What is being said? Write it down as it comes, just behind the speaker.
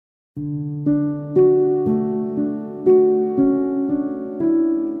I'm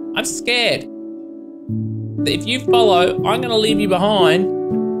scared that if you follow, I'm gonna leave you behind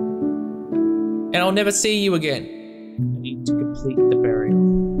and I'll never see you again. I need to complete the burial.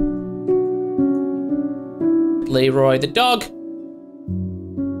 Leeroy the dog.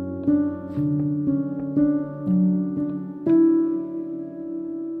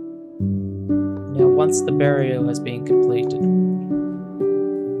 Now, once the burial has been completed,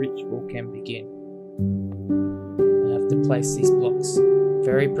 the ritual can begin. I have to place these blocks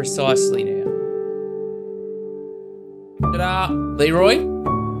very precisely now. Ta-da! Leeroy?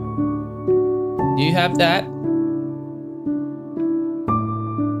 You have that?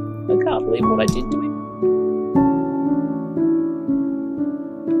 I can't believe what I did to him.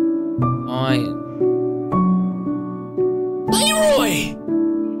 Iron. Leeroy!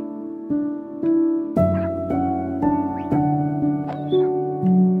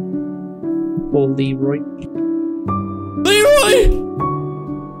 Poor Leeroy. Leeroy!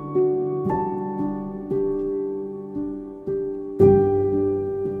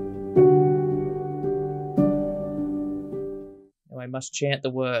 Now I must chant the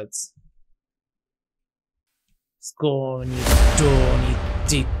words. Skoni doni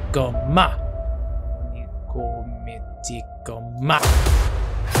tikoma. Nikomi tikoma.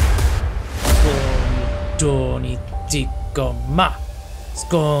 Skoni doni tikoma.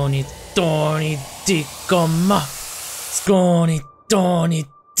 Skoni doni tikoma. Skoni doni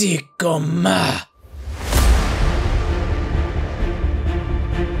tikoma.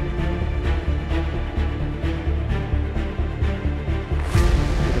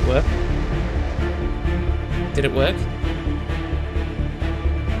 Did it work? Did it work?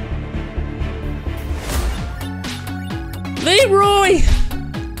 Leeroy!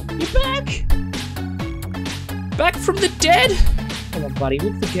 You're back! Back from the dead? Come on, buddy,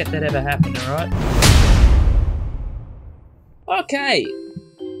 we'll forget that ever happened, alright? Okay.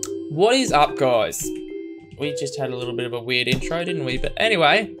 What is up, guys? We just had a little bit of a weird intro, didn't we? But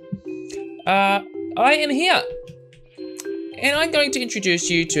anyway, I am here. And I'm going to introduce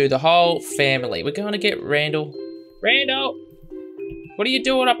you to the whole family. We're going to get Randall. Randall! What are you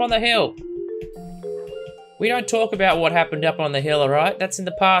doing up on the hill? We don't talk about what happened up on the hill, alright? That's in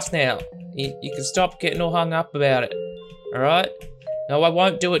the past now. You can stop getting all hung up about it. Alright? No, I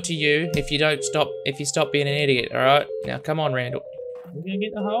won't do it to you if you stop being an idiot, alright? Now come on, Randall. We're gonna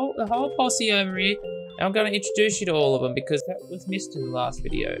get the whole posse over here. And I'm gonna introduce you to all of them because that was missed in the last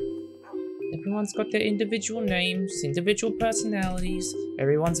video. Everyone's got their individual names, individual personalities.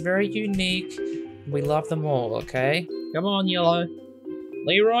 Everyone's very unique. We love them all, okay? Come on, Yellow.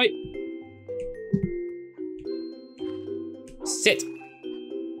 Leeroy. Sit.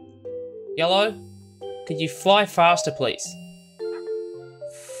 Yellow, could you fly faster, please?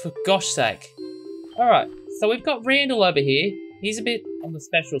 For gosh sake. Alright, so we've got Randall over here. He's a bit on the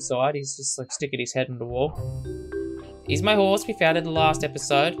special side. He's just like sticking his head in the wall. He's my horse we found in the last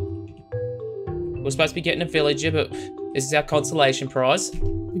episode. We're supposed to be getting a villager, but this is our consolation prize.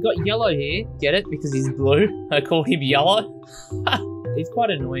 We've got Yellow here. Get it? Because he's blue. I call him Yellow. He's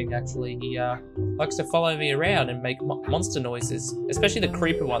quite annoying, actually. He likes to follow me around and make monster noises. Especially the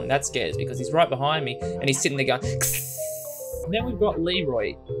creeper one. That scares me because he's right behind me and he's sitting there going... And then we've got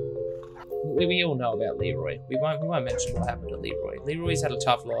Leeroy. We all know about Leeroy. We won't mention what happened to Leeroy. Leeroy's had a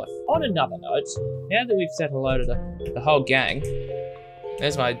tough life. On another note, now that we've said hello to the whole gang...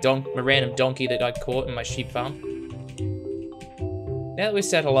 There's my random donkey that I caught in my sheep farm. Now that we've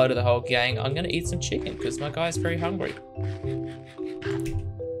said hello to the whole gang, I'm gonna eat some chicken because my guy's very hungry.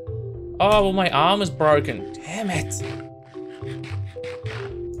 Oh, well, my arm is broken. Damn it.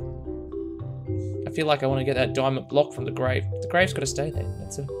 I feel like I want to get that diamond block from the grave. The grave's got to stay there.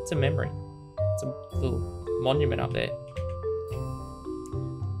 It's a memory. It's a little monument up there.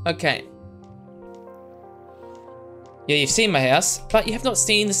 Okay. Yeah, you've seen my house, but you have not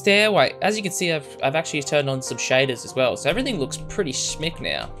seen the stairway. As you can see, I've actually turned on some shaders as well, so everything looks pretty schmick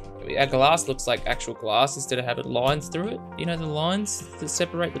now. Our glass looks like actual glass instead of having lines through it. You know, the lines that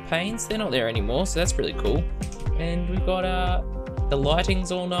separate the panes? They're not there anymore, so that's really cool. And we've got the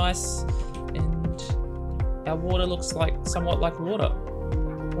lighting's all nice, and our water looks like somewhat like water.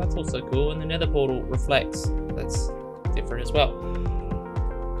 That's also cool, and the nether portal reflects. That's different as well.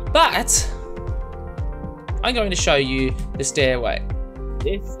 But I'm going to show you the stairway.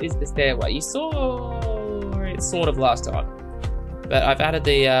 This is the stairway. You saw it sort of last time. But I've added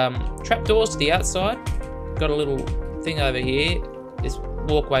the trapdoors to the outside. Got a little thing over here. This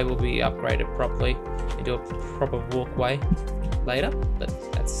walkway will be upgraded properly into a proper walkway later. But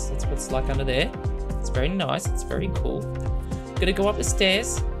that's what it's like under there. It's very nice. It's very cool. Gonna go up the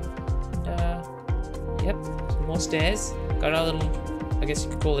stairs. more stairs. Got a little, I guess you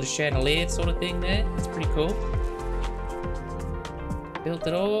could call it a chandelier sort of thing there. It's pretty cool. Built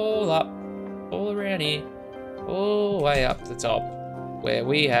it all up, all around here, all the way up to the top, where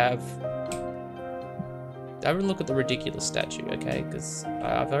we have... Don't look at the ridiculous statue, okay? Because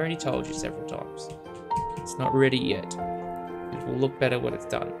I've already told you several times. It's not ready yet. It will look better when it's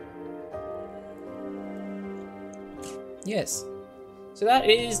done. Yes. So that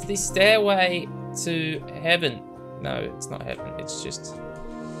is the stairway to heaven. No, it's not heaven. It's just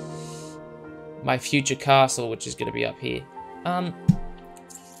my future castle, which is going to be up here.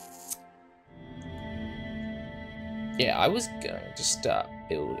 Yeah, I was going to start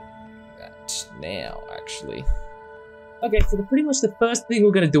building that now, actually. Okay, so pretty much the first thing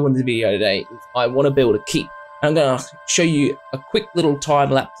we're going to do in the video today is I want to build a keep. I'm going to show you a quick little time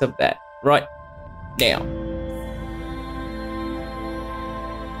lapse of that right now.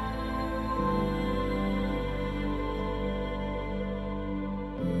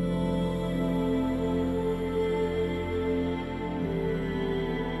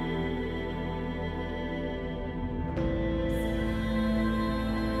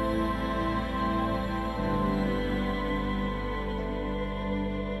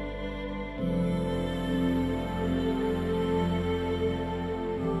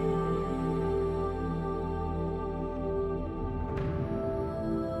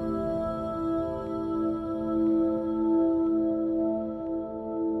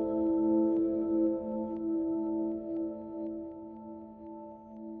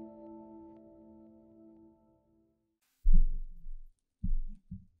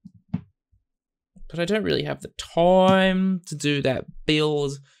 But I don't really have the time to do that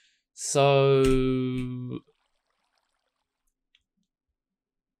build, so...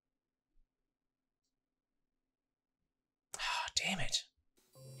 Oh, damn it.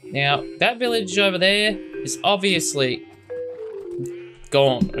 Now, that village over there is obviously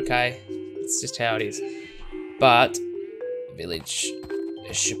gone, okay? It's just how it is. But, village,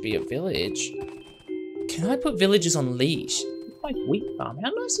 there should be a village. Can I put villages on leash? Like wheat farm. How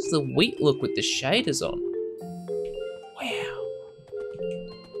nice does the wheat look with the shaders on? Wow.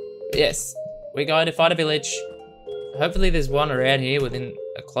 Yes, we're going to find a village. Hopefully there's one around here within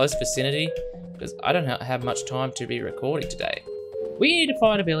a close vicinity, because I don't have much time to be recording today. We need to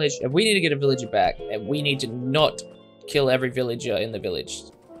find a village, and we need to get a villager back, and we need to not kill every villager in the village.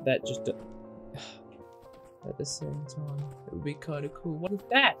 That just... At the same time, it would be kind of cool. What is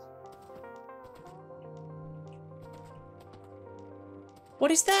that? What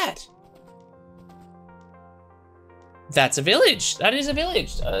is that? That's a village. That is a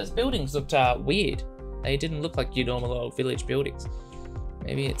village. Those buildings looked weird. They didn't look like your normal old village buildings.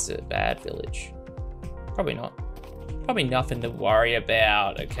 Maybe it's a bad village. Probably not. Probably nothing to worry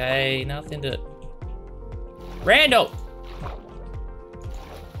about, okay? Nothing to... Randall!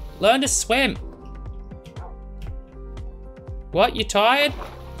 Learn to swim. What, you tired?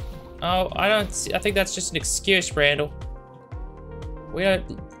 Oh, I don't see... I think that's just an excuse, Randall. We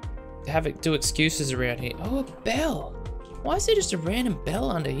don't have it do excuses around here. Oh, a bell. Why is there just a random bell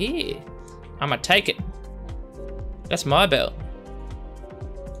under here? I'm gonna take it. That's my bell.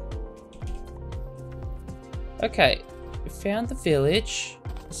 Okay, we found the village.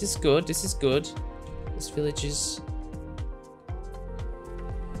 This is good, this is good. This village is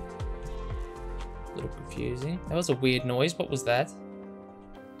a little confusing. That was a weird noise, what was that?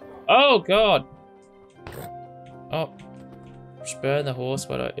 Oh God. Oh. Spur the horse,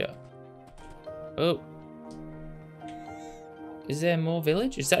 but I, yeah. Oh. Is there more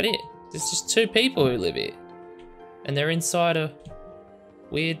village? Is that it? There's just 2 people who live here. And they're inside a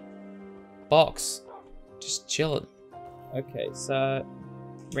weird box. Just chilling. Okay, so...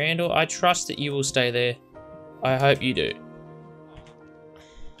 Randall, I trust that you will stay there. I hope you do.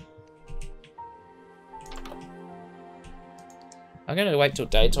 I'm gonna wait till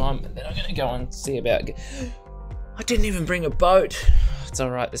daytime and then I'm gonna go and see about... I didn't even bring a boat. It's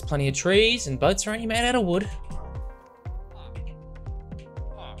alright, there's plenty of trees and boats are only made out of wood.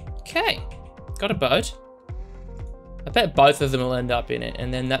 Okay, got a boat. I bet both of them will end up in it,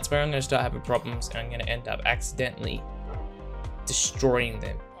 and then that's where I'm going to start having problems and I'm going to end up accidentally destroying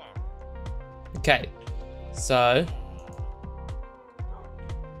them. Okay, so...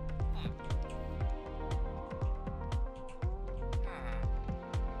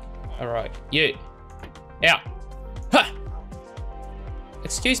 Alright, you. Out. Ha!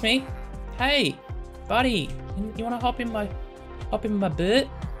 Excuse me. Hey, buddy. You want to hop in my boat?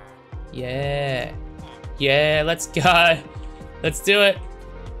 Yeah. Yeah, let's go. Let's do it.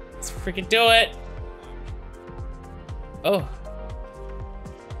 Let's freaking do it. Oh.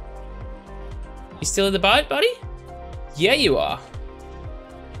 You still in the boat, buddy? Yeah, you are.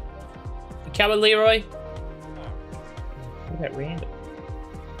 You coming, Leeroy? What about Randall?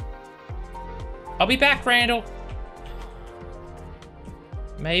 I'll be back, Randall.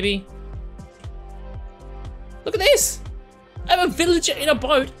 Maybe. Look at this! I have a villager in a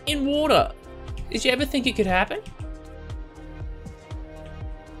boat in water. Did you ever think it could happen?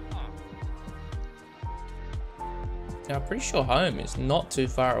 Now, I'm pretty sure home is not too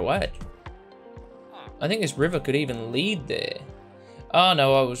far away. I think this river could even lead there. Oh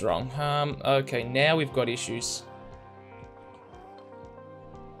no, I was wrong. Okay, now we've got issues.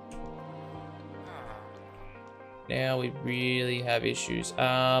 Now we really have issues.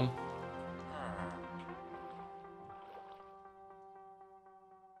 Oh,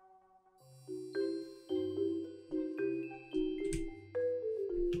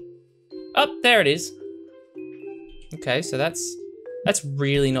 there it is. Okay, so that's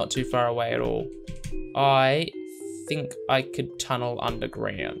really not too far away at all. I think I could tunnel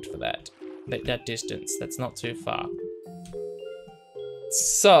underground for that distance. That's not too far.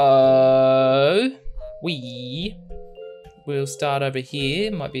 So we will start over here.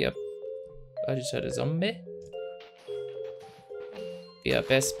 Might be I just heard a zombie. Be our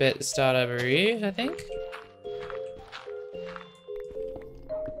best bet to start over here, I think.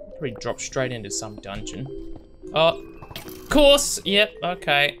 Probably drop straight into some dungeon. Oh, course. Yep.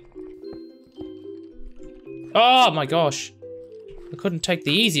 Okay. Oh my gosh. I couldn't take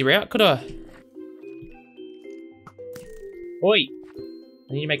the easy route, could I? Oi.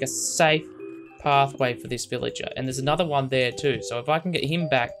 I need to make a safe pathway for this villager. And there's another one there too. So if I can get him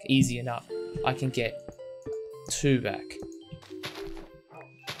back easy enough, I can get 2 back.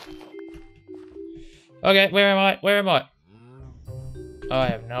 Okay, where am I? Where am I? I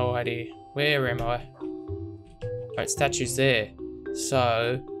have no idea. Where am I? Alright, statue's there.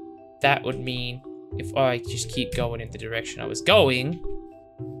 So that would mean if I just keep going in the direction I was going,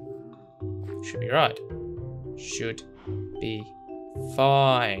 should be right. Should be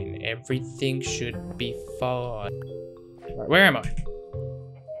fine. Everything should be fine. Right, where am I?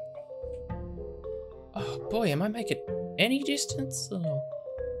 Oh boy, am I making any distance or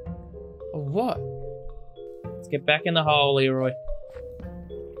what? Let's get back in the hole, Leeroy.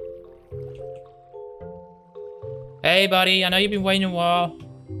 Hey buddy, I know you've been waiting a while.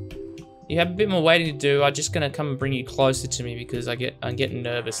 You have a bit more waiting to do. I'm just gonna come and bring you closer to me because I'm getting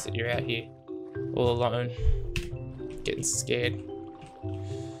nervous that you're out here all alone. Getting scared.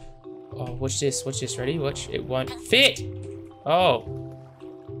 Oh, watch this, ready? Watch, it won't fit! Oh.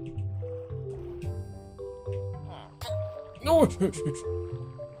 No!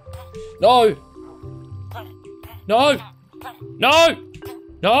 No! No! No!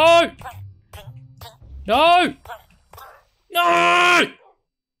 No! No! No!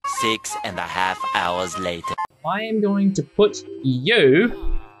 6.5 hours later. I am going to put you...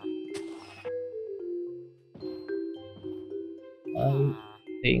 I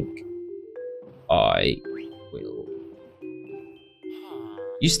think I will.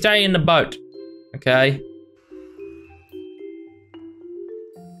 You stay in the boat, okay?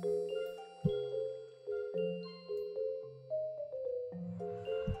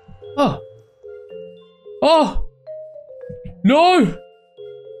 Oh! Oh! No!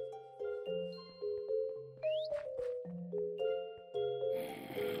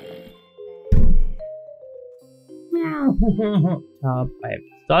 I have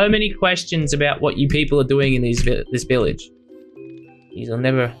so many questions about what you people are doing in this village. You'll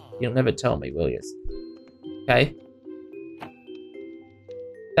never tell me, will you? Okay.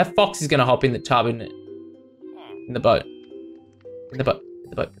 That fox is gonna hop in the tub, isn't it? In the boat. In the boat. In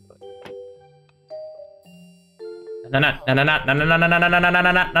the boat. No. Hey,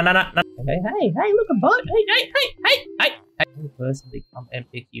 look, a boat. Hey. I will personally come and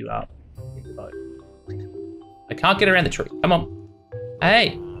pick you up in the boat. I can't get around the tree. Come on.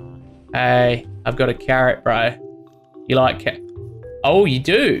 Hey, I've got a carrot, bro. You like carrot? Oh, you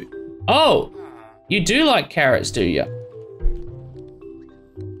do? Oh, you do like carrots, do you?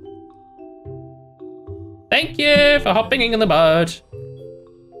 Thank you for hopping in the boat.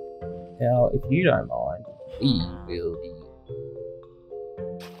 Now, if you don't mind, we will be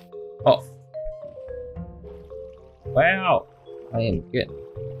off. Wow, I am getting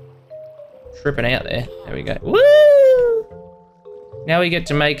tripping out there. There we go. Woo! Now we get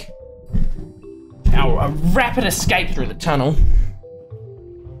to make our rapid escape through the tunnel.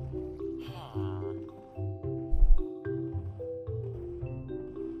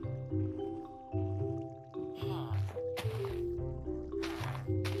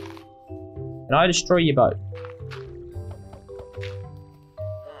 And I destroy your boat.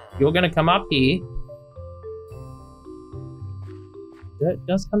 you're gonna come up here. Dirt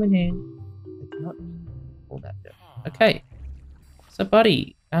does come in hand. It's not all that dirt. Okay. So,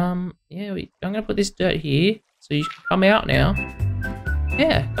 buddy, yeah, I'm gonna put this dirt here, so you can come out now.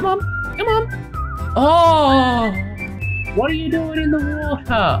 Yeah, come on, come on. Oh, what are you doing in the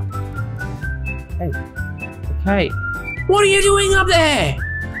water? Hey, okay. What are you doing up there?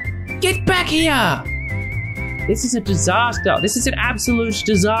 Get back here. This is a disaster. This is an absolute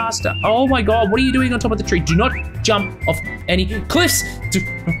disaster. Oh my God, what are you doing on top of the tree? Do not jump off any cliffs. Do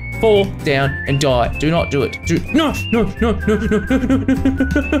not fall down and die. Do not do it. No.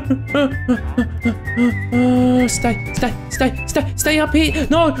 Stay up here.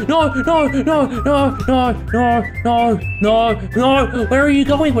 No. Where are you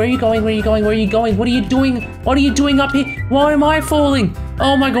going? What are you doing up here? Why am I falling?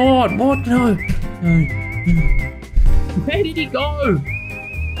 Oh my God, what? No. Where did he go?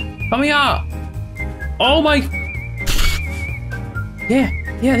 Come here. Oh my. Yeah,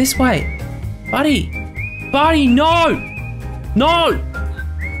 this way. Buddy, no.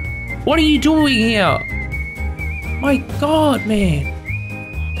 What are you doing here? My God, man.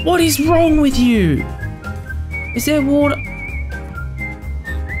 What is wrong with you? Is there water?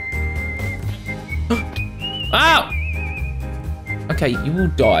 Ow! Okay, you will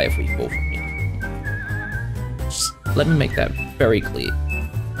die if we fall from here. Just let me make that very clear.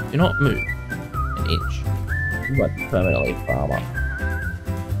 Do not move an inch. You are permanently farmer.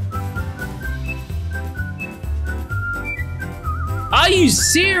 Are you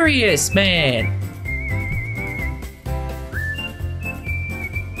serious, man?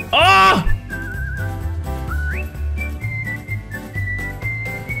 Oh!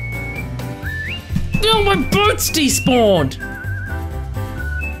 No, my boots despawned!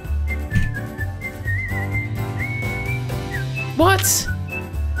 What?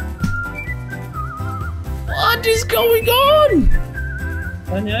 What is going on?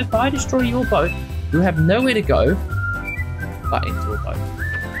 I know if I destroy your boat, you have nowhere to go but into a boat.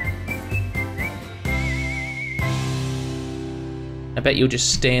 I bet you'll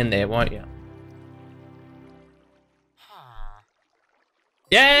just stand there, won't you?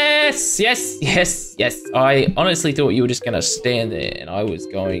 Yes! I honestly thought you were just gonna stand there and I was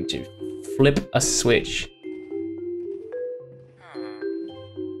going to flip a switch.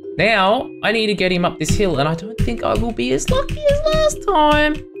 Now, I need to get him up this hill and I don't think I will be as lucky as last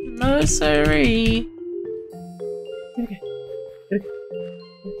time. No sorry. Okay.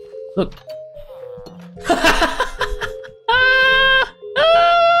 Look.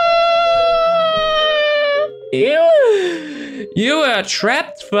 You are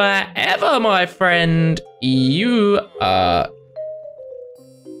trapped forever, my friend. You are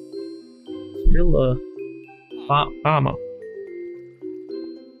still a farmer.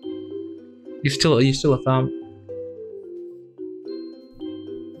 You're still a farmer.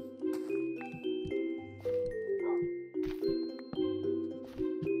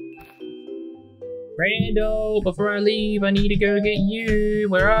 Randall, before I leave, I need to go get you.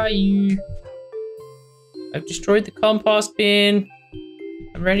 Where are you? I've destroyed the compost bin.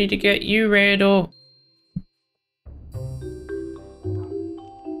 I'm ready to get you, Randall. I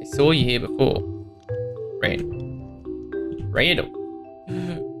saw you here before. Randall.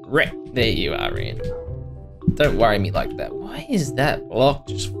 There you are, Randall. Don't worry me like that. Why is that block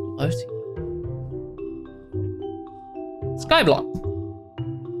just floating? Sky block.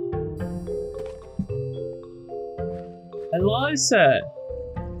 Hello, sir.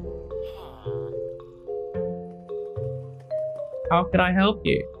 How can I help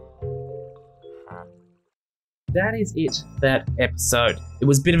you? That is it, that episode. It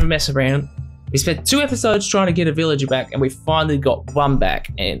was a bit of a mess around. We spent 2 episodes trying to get a villager back, and we finally got 1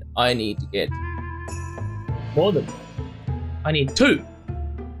 back, and I need to get more than 1. I need 2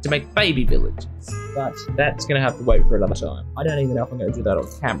 to make baby villagers, but that's gonna have to wait for another time. I don't even know if I'm gonna do that on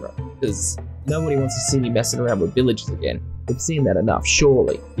camera, because nobody wants to see me messing around with villagers again. You've seen that enough,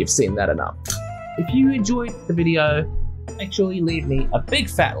 surely. You've seen that enough. If you enjoyed the video, make sure you leave me a big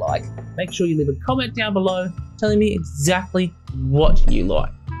fat like. Make sure you leave a comment down below telling me exactly what you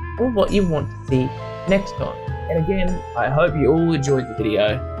like or what you want to see next time. And again, I hope you all enjoyed the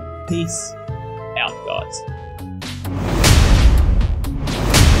video. Peace out, guys.